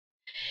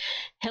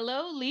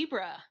Hello,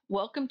 Libra.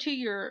 Welcome to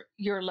your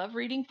love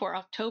reading for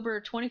October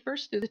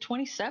 21st through the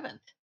 27th.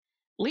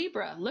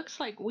 Libra, looks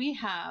like we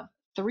have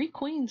three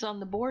queens on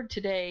the board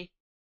today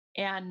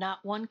and not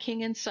one king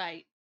in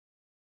sight.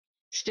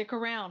 Stick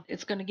around,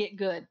 it's going to get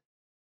good.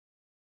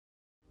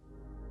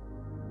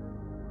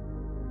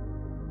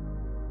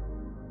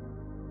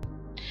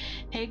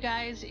 Hey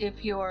guys,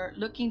 if you're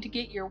looking to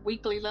get your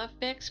weekly love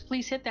fix,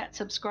 please hit that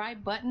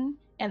subscribe button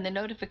and the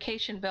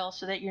notification bell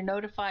so that you're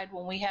notified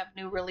when we have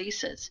new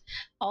releases.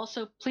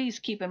 Also, please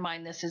keep in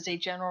mind this is a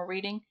general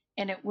reading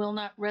and it will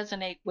not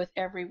resonate with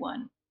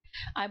everyone.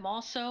 I'm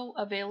also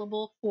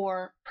available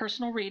for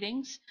personal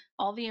readings.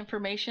 All the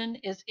information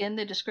is in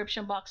the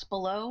description box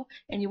below,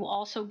 and you will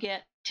also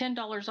get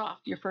 $10 off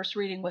your first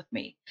reading with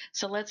me.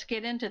 So let's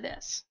get into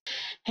this.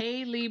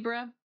 Hey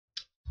Libra,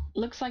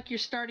 looks like you're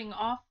starting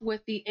off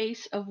with the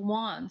Ace of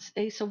Wands.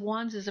 Ace of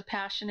Wands is a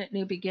passionate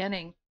new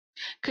beginning.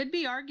 Could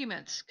be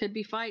arguments, could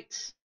be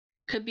fights,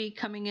 could be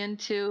coming in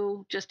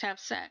to just have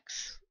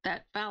sex,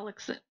 that phallic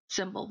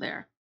symbol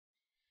there.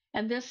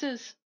 And this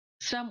is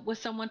with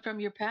someone from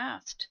your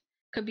past.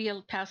 Could be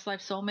a past life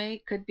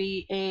soulmate, could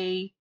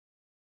be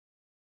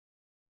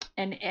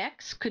an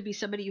ex, could be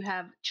somebody you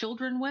have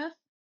children with.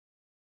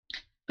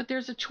 But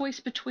there's a choice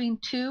between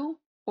two,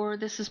 or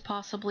this is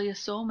possibly a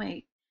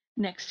soulmate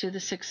next to the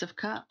Six of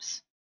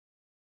Cups.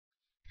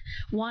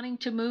 Wanting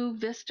to move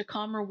this to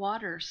calmer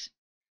waters.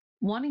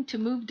 Wanting to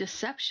move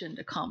deception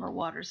to calmer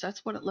waters.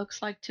 That's what it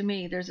looks like to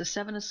me. There's a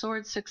Seven of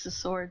Swords, Six of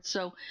Swords.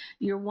 So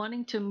you're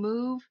wanting to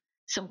move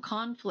some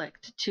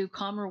conflict to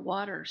calmer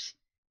waters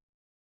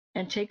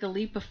and take a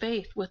leap of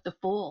faith with the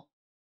Fool.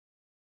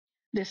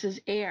 This is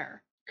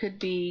air. Could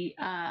be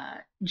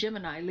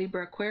Gemini,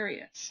 Libra,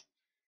 Aquarius.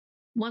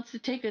 Wants to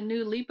take a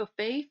new leap of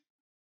faith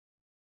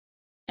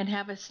and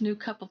have a new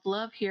cup of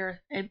love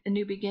here, a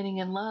new beginning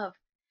in love.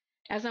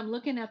 As I'm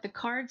looking at the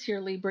cards here,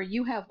 Libra,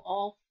 you have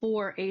all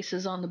four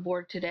aces on the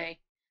board today.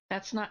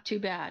 That's not too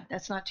bad.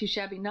 That's not too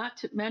shabby. Not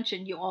to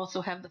mention you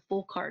also have the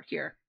Fool card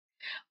here.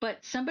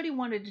 But somebody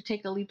wanted to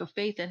take a leap of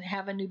faith and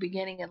have a new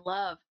beginning in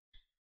love.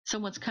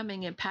 Someone's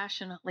coming in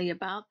passionately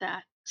about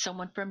that.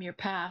 Someone from your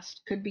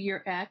past. Could be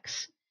your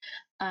ex.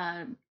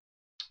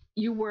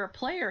 You were a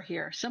player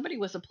here. Somebody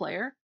was a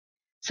player.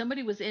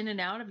 Somebody was in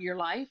and out of your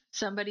life.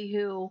 Somebody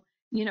who,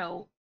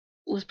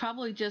 was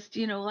probably just,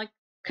 like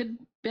could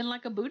been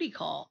like a booty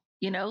call.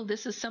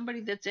 This is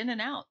somebody that's in and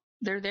out.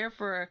 They're there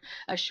for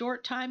a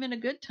short time and a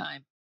good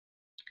time.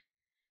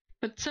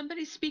 But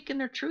somebody's speaking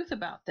their truth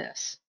about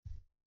this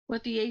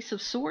with the Ace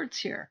of Swords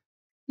here.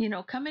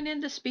 Coming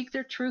in to speak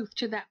their truth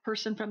to that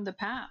person from the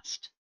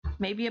past,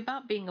 maybe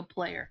about being a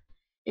player.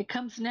 It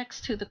comes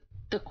next to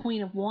the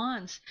Queen of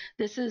Wands.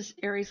 This is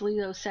Aries,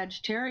 Leo,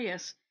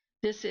 Sagittarius.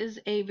 This is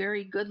a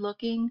very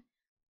good-looking,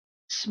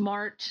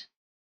 smart,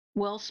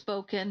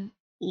 well-spoken,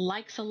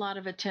 likes a lot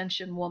of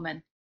attention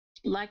woman.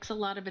 Likes a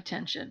lot of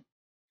attention.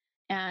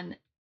 And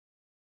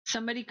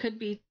somebody could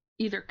be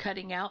either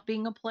cutting out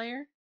being a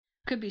player,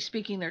 could be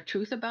speaking their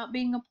truth about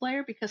being a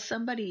player, because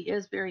somebody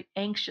is very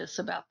anxious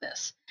about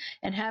this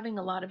and having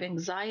a lot of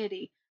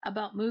anxiety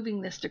about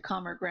moving this to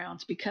calmer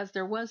grounds because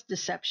there was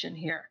deception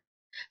here.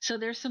 So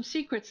there's some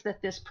secrets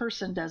that this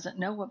person doesn't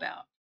know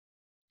about.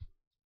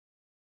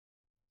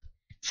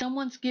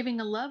 Someone's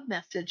giving a love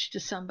message to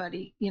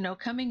somebody,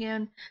 coming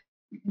in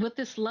with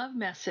this love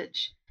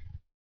message,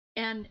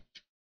 and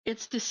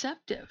it's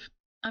deceptive.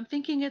 I'm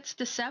thinking it's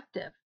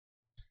deceptive.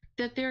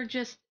 That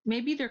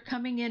maybe they're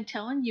coming in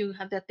telling you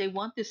that they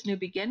want this new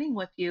beginning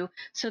with you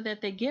so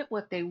that they get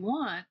what they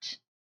want.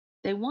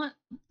 They want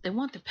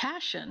the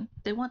passion.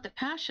 They want the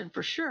passion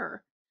for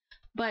sure.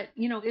 But,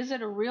 is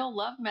it a real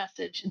love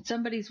message? And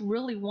somebody's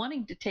really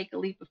wanting to take a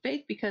leap of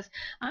faith, because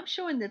I'm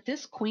showing that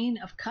this Queen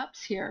of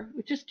Cups here,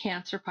 which is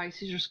Cancer,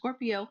 Pisces, or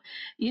Scorpio,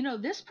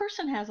 this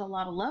person has a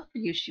lot of love for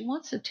you. She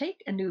wants to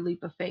take a new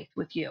leap of faith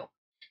with you.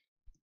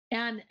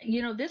 And,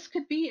 this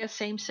could be a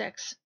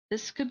same-sex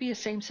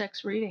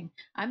reading.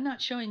 I'm not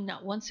showing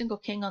not one single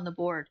king on the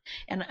board.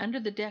 And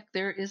under the deck,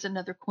 there is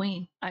another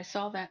queen. I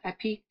saw that. I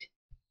peeked.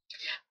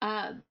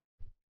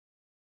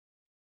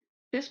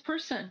 This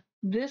person,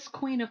 this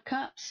Queen of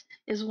Cups,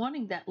 is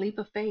wanting that leap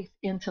of faith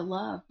into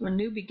love, a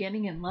new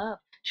beginning in love.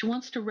 She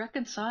wants to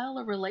reconcile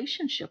a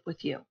relationship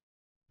with you.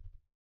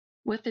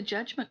 With the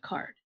Judgment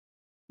card.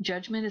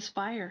 Judgment is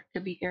fire.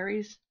 Could be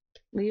Aries,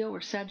 Leo,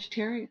 or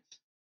Sagittarius.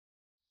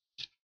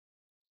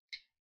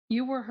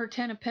 You were her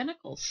Ten of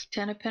Pentacles.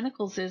 Ten of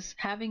Pentacles is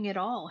having it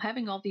all,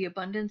 having all the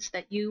abundance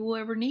that you will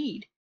ever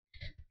need.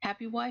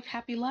 Happy wife,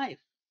 happy life.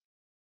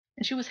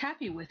 And she was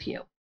happy with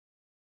you.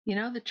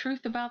 The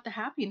truth about the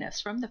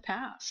happiness from the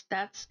past.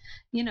 That's,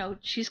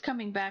 she's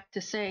coming back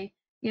to say,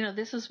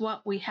 this is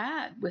what we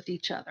had with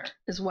each other,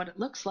 is what it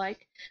looks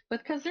like.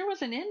 But because there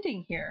was an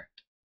ending here.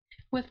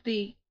 With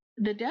the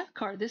Death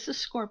card, this is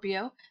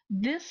Scorpio.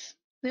 This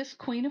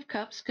Queen of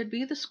Cups could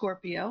be the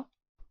Scorpio.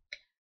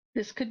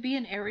 This could be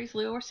an Aries,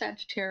 Leo, or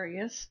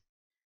Sagittarius.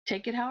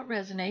 Take it how it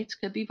resonates.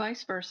 Could be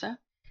vice versa.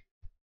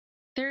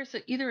 There's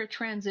either a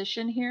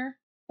transition here,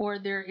 or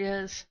there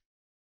is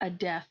a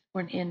death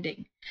or an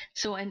ending.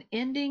 So an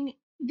ending,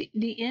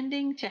 the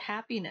ending to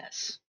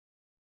happiness.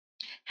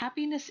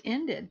 Happiness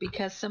ended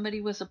because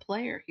somebody was a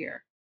player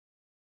here.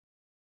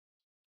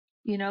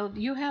 You know,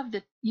 you have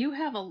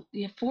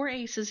four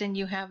aces and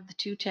you have the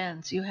two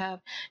tens. You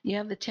have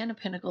the 10 of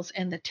pentacles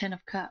and the 10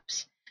 of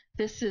cups.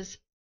 This is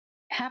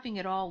having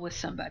it all with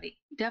somebody,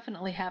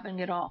 definitely having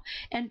it all.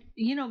 And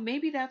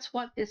maybe that's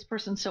what this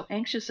person's so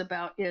anxious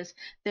about, is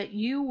that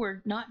you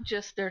were not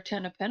just their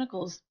 10 of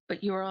pentacles,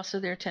 but you are also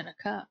their 10 of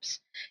cups.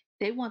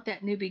 They want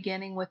that new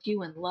beginning with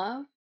you in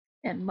love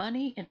and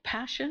money and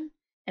passion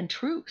and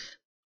truth.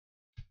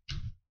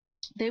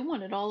 They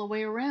want it all the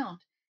way around,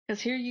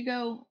 because here you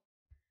go.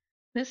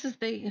 This is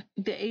the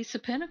ace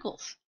of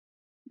pentacles.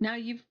 Now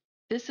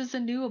this is a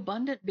new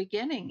abundant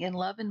beginning in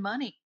love and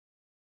money.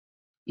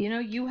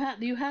 You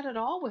had it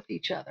all with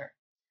each other,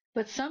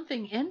 but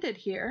something ended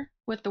here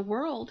with the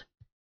world,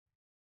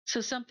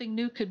 so something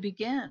new could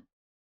begin.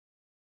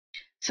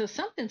 So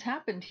something's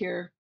happened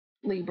here,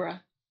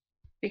 Libra,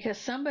 because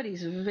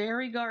somebody's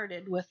very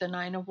guarded with the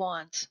Nine of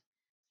Wands.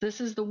 This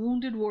is the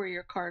Wounded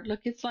Warrior card. Look,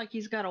 it's like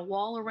he's got a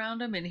wall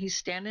around him and he's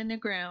standing her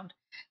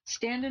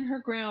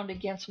ground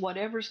against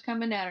whatever's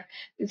coming at her.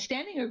 And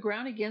standing her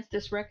ground against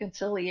this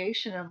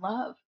reconciliation and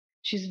love.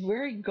 She's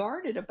very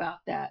guarded about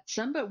that.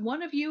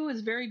 One of you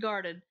is very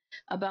guarded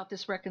about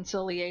this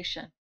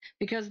reconciliation,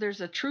 because there's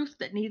a truth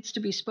that needs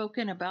to be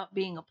spoken about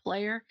being a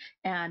player,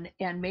 and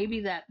maybe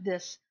that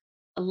this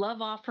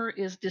love offer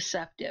is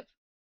deceptive.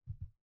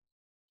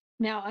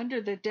 Now,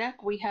 under the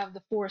deck, we have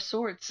the Four of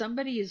Swords.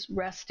 Somebody is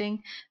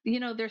resting.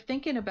 They're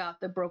thinking about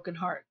the broken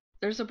heart.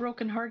 There's a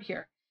broken heart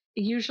here.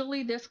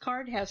 Usually this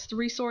card has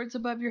 3 swords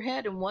above your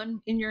head and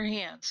 1 in your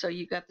hand. So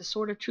you got the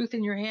Sword of Truth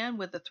in your hand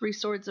with the 3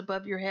 swords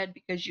above your head,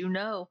 because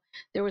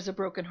there was a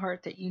broken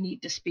heart that you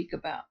need to speak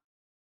about.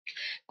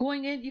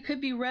 Going in, you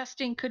could be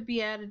resting, could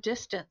be at a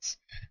distance.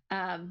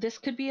 This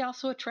could be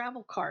also a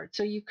travel card.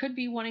 So you could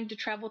be wanting to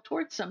travel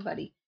towards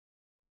somebody.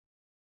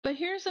 But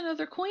here's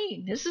another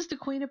queen. This is the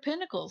Queen of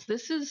Pentacles.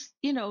 This is,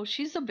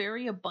 she's a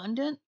very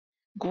abundant,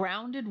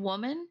 grounded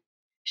woman.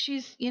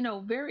 She's,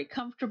 very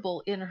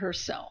comfortable in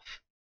herself,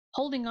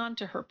 holding on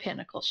to her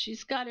pentacles.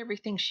 She's got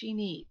everything she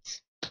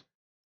needs.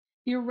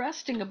 You're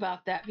resting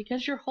about that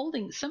because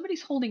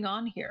somebody's holding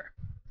on here.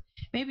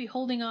 Maybe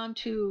holding on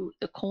to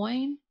the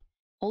coin,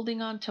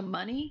 holding on to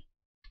money.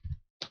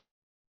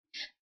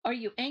 Are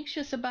you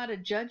anxious about a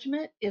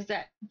judgment? Is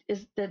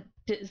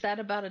that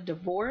about a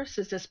divorce?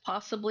 Is this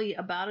possibly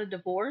about a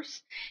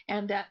divorce,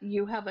 and that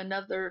you have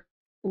another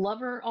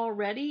lover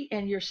already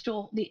and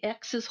the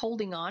ex is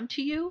holding on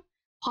to you,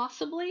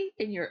 possibly,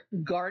 and you're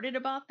guarded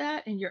about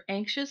that and you're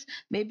anxious?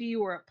 Maybe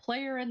you were a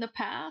player in the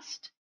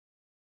past.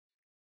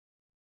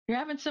 You're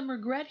having some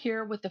regret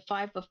here with the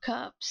Five of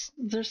Cups.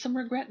 There's some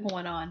regret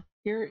going on.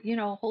 You're,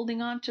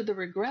 holding on to the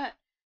regret.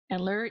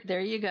 And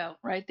there you go,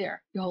 right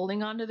there. You're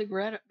holding on to the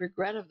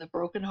regret of the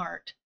broken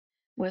heart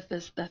with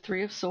the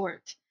Three of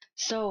Swords.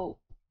 So,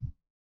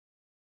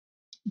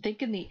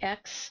 thinking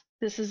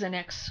this is an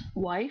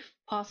ex-wife,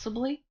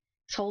 possibly,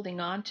 is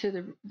holding on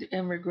to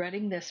and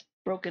regretting this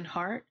broken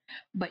heart.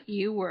 But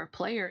you were a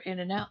player in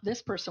and out.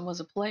 This person was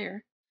a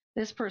player.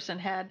 This person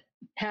had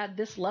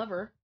this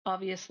lover,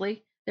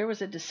 obviously. There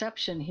was a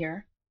deception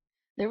here.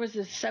 There was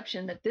a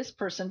deception that this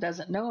person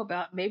doesn't know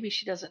about. Maybe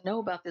she doesn't know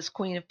about this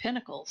Queen of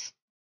Pentacles.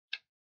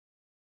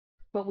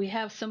 But we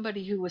have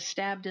somebody who was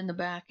stabbed in the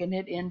back and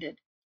it ended.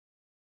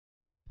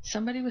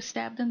 Somebody was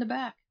stabbed in the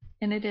back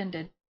and it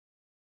ended.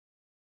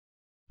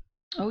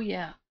 Oh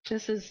yeah,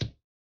 this is,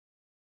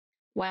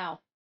 wow.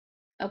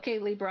 Okay,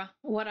 Libra,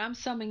 what I'm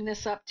summing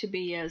this up to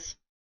be is,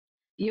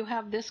 you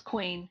have this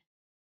queen.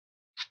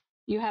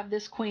 You have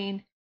this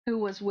queen who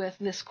was with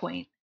this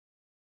queen.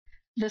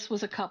 This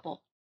was a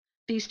couple.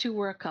 These two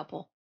were a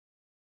couple.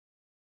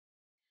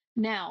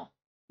 Now,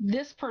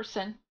 this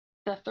person,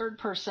 the third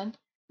person,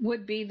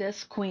 would be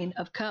this Queen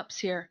of Cups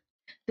here.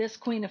 This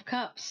Queen of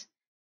Cups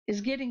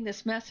is getting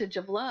this message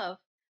of love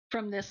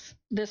from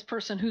this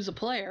person who's a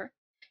player,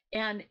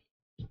 and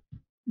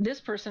this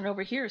person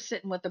over here is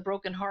sitting with a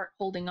broken heart,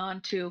 holding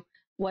on to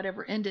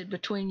whatever ended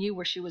between you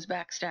where she was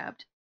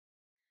backstabbed.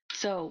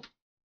 So,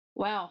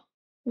 wow,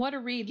 what a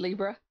read,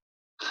 Libra.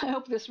 I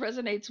hope this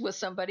resonates with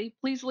somebody.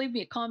 Please leave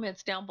me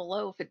comments down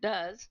below if it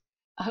does.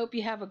 I hope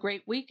you have a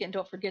great week, and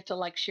don't forget to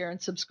like, share,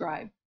 and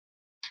subscribe.